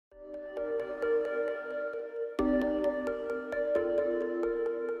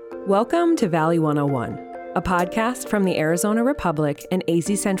Welcome to Valley 101, a podcast from the Arizona Republic and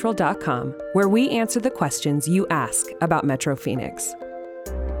azcentral.com, where we answer the questions you ask about Metro Phoenix.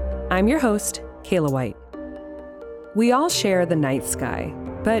 I'm your host, Kayla White. We all share the night sky,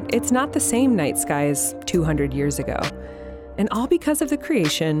 but it's not the same night sky as 200 years ago, and all because of the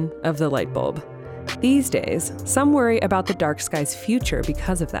creation of the light bulb. These days, some worry about the dark sky's future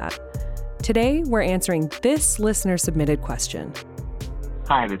because of that. Today, we're answering this listener-submitted question.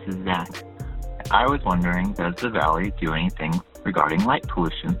 Hi, this is Zach. I was wondering, does the Valley do anything regarding light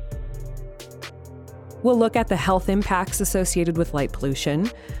pollution? We'll look at the health impacts associated with light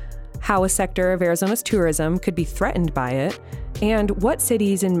pollution, how a sector of Arizona's tourism could be threatened by it, and what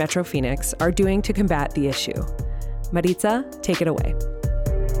cities in Metro Phoenix are doing to combat the issue. Maritza, take it away.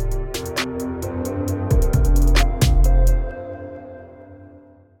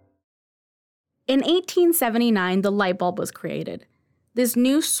 In 1879, the light bulb was created. This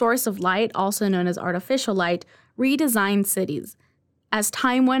new source of light, also known as artificial light, redesigned cities. As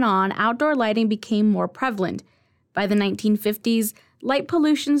time went on, outdoor lighting became more prevalent. By the 1950s, light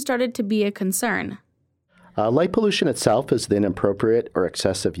pollution started to be a concern. Light pollution itself is the inappropriate or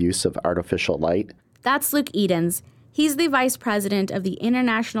excessive use of artificial light. That's Luke Edens. He's the vice president of the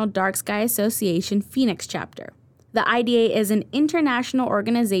International Dark Sky Association Phoenix chapter. The IDA is an international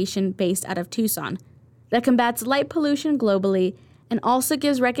organization based out of Tucson that combats light pollution globally and also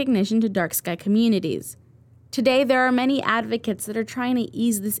gives recognition to dark sky communities. Today, there are many advocates that are trying to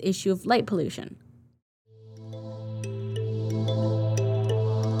ease this issue of light pollution.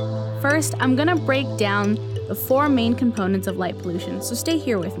 First, I'm going to break down the four main components of light pollution, so stay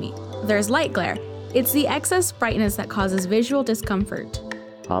here with me. There's light glare. It's the excess brightness that causes visual discomfort.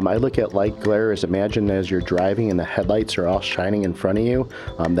 I look at light glare as imagine as you're driving and the headlights are all shining in front of you.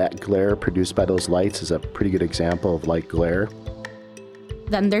 That glare produced by those lights is a pretty good example of light glare.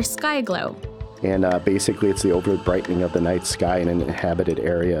 Then there's sky glow. And basically it's the over-brightening of the night sky in inhabited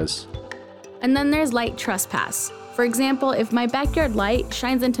areas. And then there's light trespass. For example, if my backyard light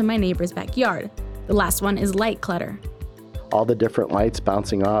shines into my neighbor's backyard. The last one is light clutter. All the different lights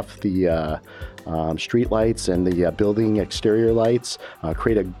bouncing off the street lights and the building exterior lights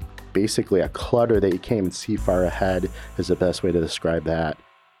create basically a clutter that you can't even see far ahead is the best way to describe that.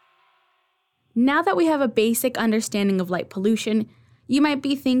 Now that we have a basic understanding of light pollution, you might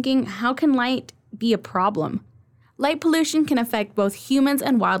be thinking, how can light be a problem? Light pollution can affect both humans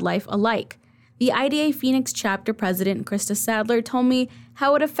and wildlife alike. The IDA Phoenix chapter president, Krista Sadler, told me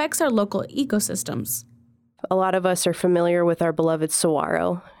how it affects our local ecosystems. A lot of us are familiar with our beloved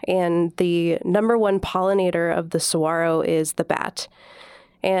saguaro, and the number one pollinator of the saguaro is the bat.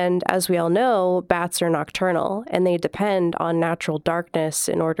 And as we all know, bats are nocturnal, and they depend on natural darkness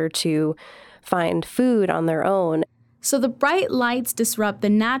in order to find food on their own. So the bright lights disrupt the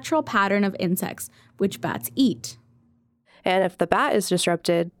natural pattern of insects, which bats eat. And if the bat is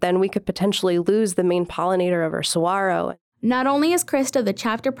disrupted, then we could potentially lose the main pollinator of our saguaro. Not only is Krista the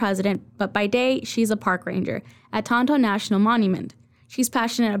chapter president, but by day, she's a park ranger at Tonto National Monument. She's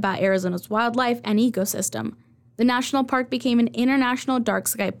passionate about Arizona's wildlife and ecosystem. The national park became an international dark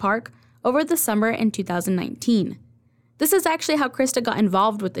sky park over the summer in 2019. This is actually how Krista got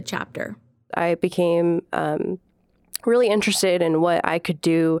involved with the chapter. I became really interested in what I could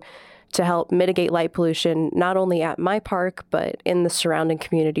do to help mitigate light pollution, not only at my park, but in the surrounding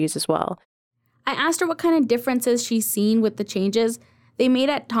communities as well. I asked her what kind of differences she's seen with the changes they made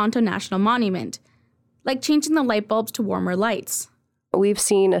at Tonto National Monument, like changing the light bulbs to warmer lights. We've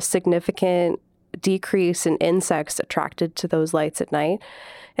seen a significant decrease in insects attracted to those lights at night,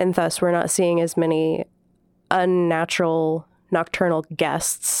 and thus we're not seeing as many unnatural nocturnal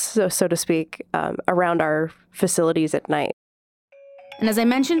guests, so to speak, around our facilities at night. And as I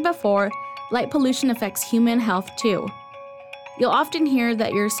mentioned before, light pollution affects human health too. You'll often hear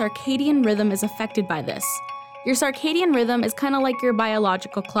that your circadian rhythm is affected by this. Your circadian rhythm is kind of like your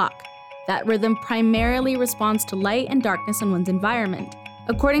biological clock. That rhythm primarily responds to light and darkness in one's environment.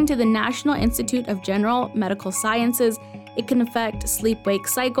 According to the National Institute of General Medical Sciences, it can affect sleep-wake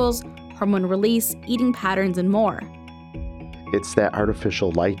cycles, hormone release, eating patterns, and more. It's that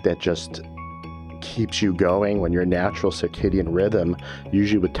artificial light that just keeps you going when your natural circadian rhythm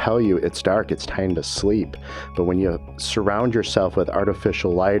usually would tell you it's dark, it's time to sleep. But when you surround yourself with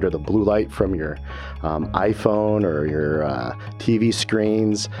artificial light or the blue light from your iPhone or your TV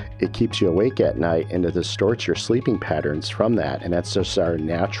screens, it keeps you awake at night and it distorts your sleeping patterns from that. And that's just our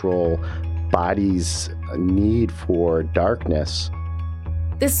natural body's need for darkness.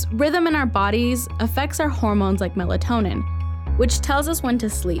 This rhythm in our bodies affects our hormones like melatonin, which tells us when to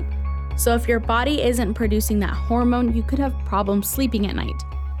sleep. So if your body isn't producing that hormone, you could have problems sleeping at night.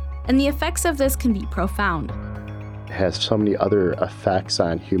 and the effects of this can be profound. It has so many other effects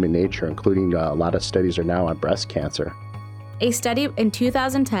on human nature, including a lot of studies are now on breast cancer. A study in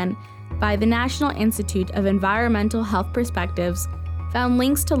 2010 by the National Institute of Environmental Health Perspectives found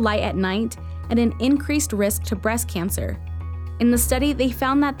links to light at night and an increased risk to breast cancer. In the study, they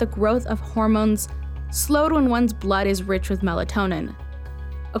found that the growth of hormones slowed when one's blood is rich with melatonin.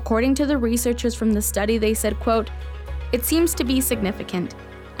 According to the researchers from the study, they said, quote, "It seems to be significant,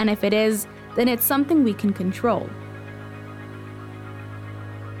 and if it is, then it's something we can control."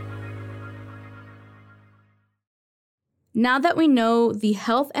 Now that we know the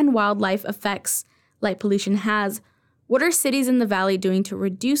health and wildlife effects light pollution has, what are cities in the valley doing to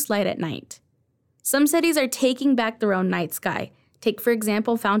reduce light at night? Some cities are taking back their own night sky. Take, for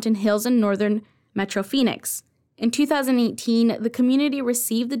example, Fountain Hills in northern Metro Phoenix. In 2018, the community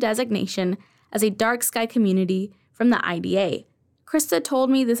received the designation as a dark sky community from the IDA. Krista told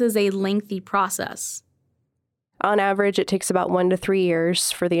me this is a lengthy process. On average, it takes about 1 to 3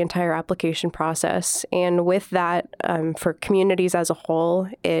 years for the entire application process. And with that, for communities as a whole,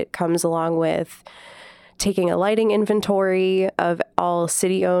 it comes along with taking a lighting inventory of all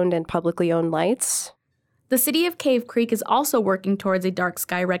city-owned and publicly owned lights. The city of Cave Creek is also working towards a dark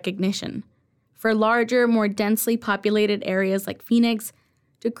sky recognition. For larger, more densely populated areas like Phoenix,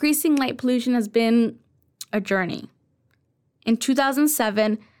 decreasing light pollution has been a journey. In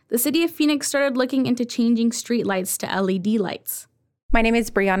 2007, the city of Phoenix started looking into changing streetlights to LED lights. My name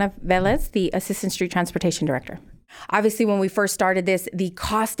is Brianna Velez, the Assistant Street Transportation Director. Obviously, when we first started this, the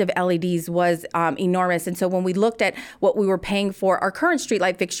cost of LEDs was enormous. And so when we looked at what we were paying for our current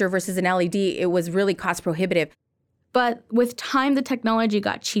streetlight fixture versus an LED, it was really cost prohibitive. But with time, the technology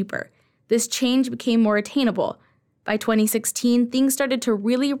got cheaper. This change became more attainable. By 2016, things started to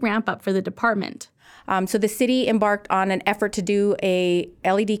really ramp up for the department. So the city embarked on an effort to do a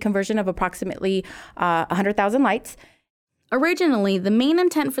LED conversion of approximately 100,000 lights. Originally, the main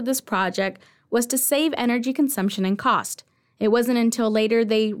intent for this project was to save energy consumption and cost. It wasn't until later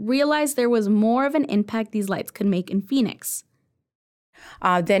they realized there was more of an impact these lights could make in Phoenix.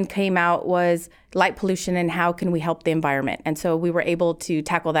 Then came out was light pollution and how can we help the environment. And so we were able to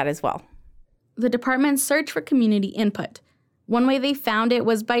tackle that as well. The department searched for community input. One way they found it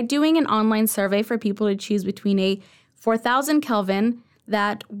was by doing an online survey for people to choose between a 4,000 Kelvin,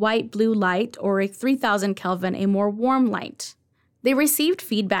 that white-blue light, or a 3,000 Kelvin, a more warm light. They received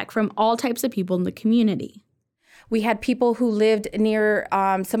feedback from all types of people in the community. We had people who lived near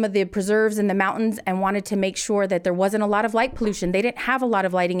some of the preserves in the mountains and wanted to make sure that there wasn't a lot of light pollution. They didn't have a lot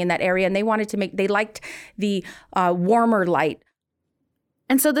of lighting in that area, and they liked the warmer light.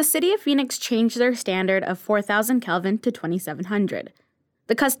 And so the city of Phoenix changed their standard of 4,000 Kelvin to 2,700.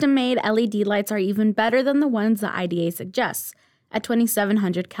 The custom-made LED lights are even better than the ones the IDA suggests, at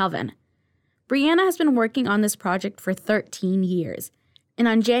 2,700 Kelvin. Brianna has been working on this project for 13 years, and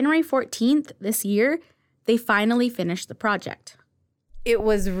on January 14th this year, they finally finished the project. It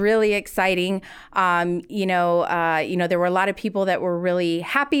was really exciting. There were a lot of people that were really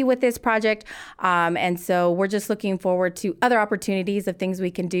happy with this project. And so we're just looking forward to other opportunities of things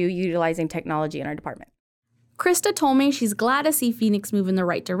we can do utilizing technology in our department. Krista told me she's glad to see Phoenix move in the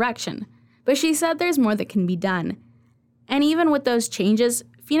right direction, but she said there's more that can be done. And even with those changes,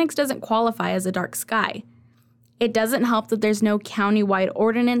 Phoenix doesn't qualify as a dark sky. It doesn't help that there's no county-wide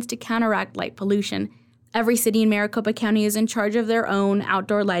ordinance to counteract light pollution. Every city in Maricopa County is in charge of their own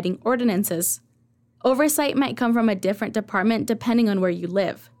outdoor lighting ordinances. Oversight might come from a different department depending on where you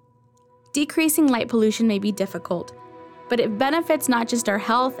live. Decreasing light pollution may be difficult, but it benefits not just our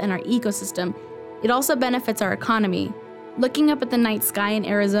health and our ecosystem, it also benefits our economy. Looking up at the night sky in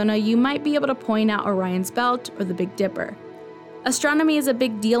Arizona, you might be able to point out Orion's Belt or the Big Dipper. Astronomy is a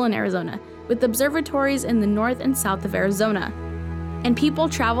big deal in Arizona, with observatories in the north and south of Arizona. And people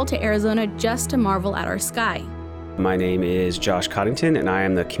travel to Arizona just to marvel at our sky. My name is Josh Coddington, and I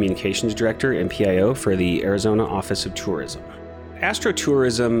am the Communications Director and PIO for the Arizona Office of Tourism.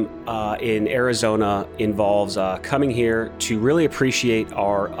 Astrotourism in Arizona involves coming here to really appreciate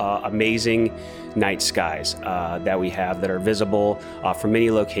our amazing night skies that we have that are visible from many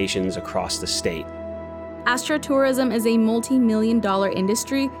locations across the state. Astrotourism is a multi-million-dollar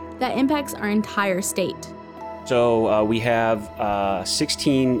industry that impacts our entire state. So we have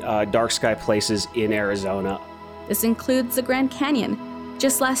 16 dark sky places in Arizona. This includes the Grand Canyon.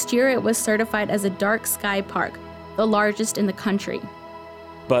 Just last year, it was certified as a dark sky park, the largest in the country.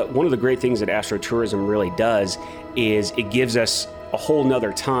 But one of the great things that astrotourism really does is it gives us a whole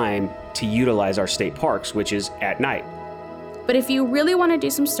nother time to utilize our state parks, which is at night. But if you really want to do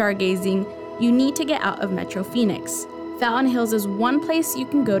some stargazing, you need to get out of Metro Phoenix. Fountain Hills is one place you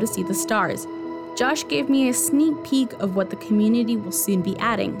can go to see the stars. Josh gave me a sneak peek of what the community will soon be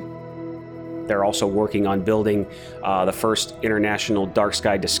adding. They're also working on building the first International Dark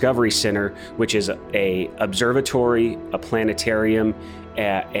Sky Discovery Center, which is a observatory, a planetarium,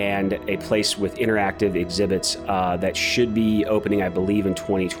 and a place with interactive exhibits that should be opening, I believe, in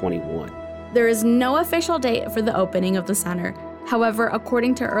 2021. There is no official date for the opening of the center. However,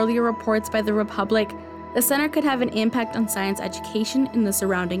 according to earlier reports by the Republic, the center could have an impact on science education in the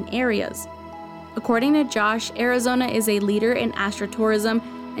surrounding areas. According to Josh, Arizona is a leader in astrotourism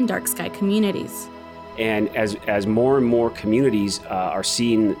and dark sky communities. And as more and more communities are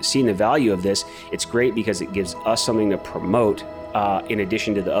seeing the value of this, it's great because it gives us something to promote in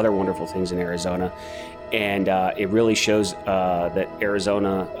addition to the other wonderful things in Arizona. And it really shows that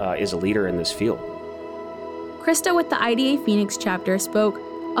Arizona is a leader in this field. Krista with the IDA Phoenix chapter spoke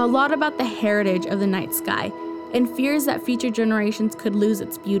a lot about the heritage of the night sky and fears that future generations could lose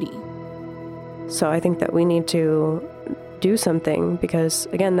its beauty. So I think that we need to do something because,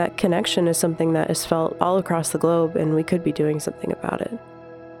 again, that connection is something that is felt all across the globe, and we could be doing something about it.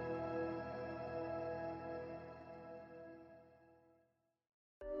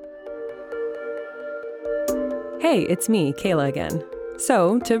 Hey, it's me, Kayla again.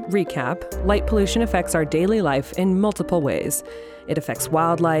 So, to recap, light pollution affects our daily life in multiple ways. It affects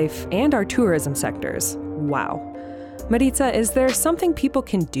wildlife and our tourism sectors. Wow. Maritza, is there something people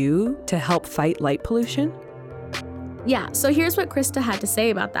can do to help fight light pollution? Yeah, so here's what Krista had to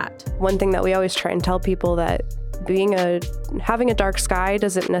say about that. One thing that we always try and tell people that having a dark sky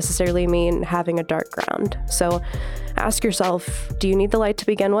doesn't necessarily mean having a dark ground. So ask yourself, do you need the light to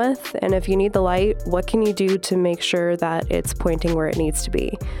begin with? And if you need the light, what can you do to make sure that it's pointing where it needs to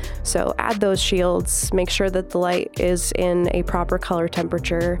be? So add those shields, make sure that the light is in a proper color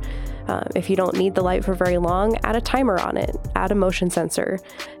temperature. If you don't need the light for very long, add a timer on it, add a motion sensor.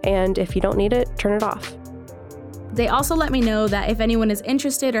 And if you don't need it, turn it off. They also let me know that if anyone is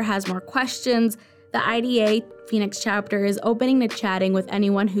interested or has more questions, the IDA Phoenix chapter is opening to chatting with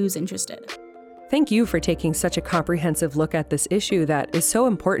anyone who's interested. Thank you for taking such a comprehensive look at this issue that is so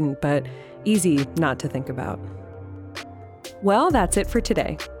important but easy not to think about. Well, that's it for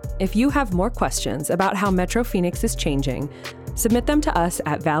today. If you have more questions about how Metro Phoenix is changing, submit them to us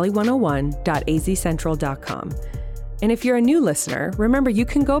at valley101.azcentral.com. And if you're a new listener, remember you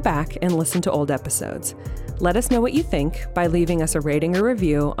can go back and listen to old episodes. Let us know what you think by leaving us a rating or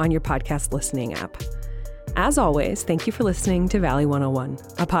review on your podcast listening app. As always, thank you for listening to Valley 101,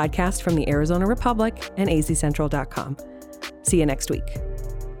 a podcast from the Arizona Republic and azcentral.com. See you next week.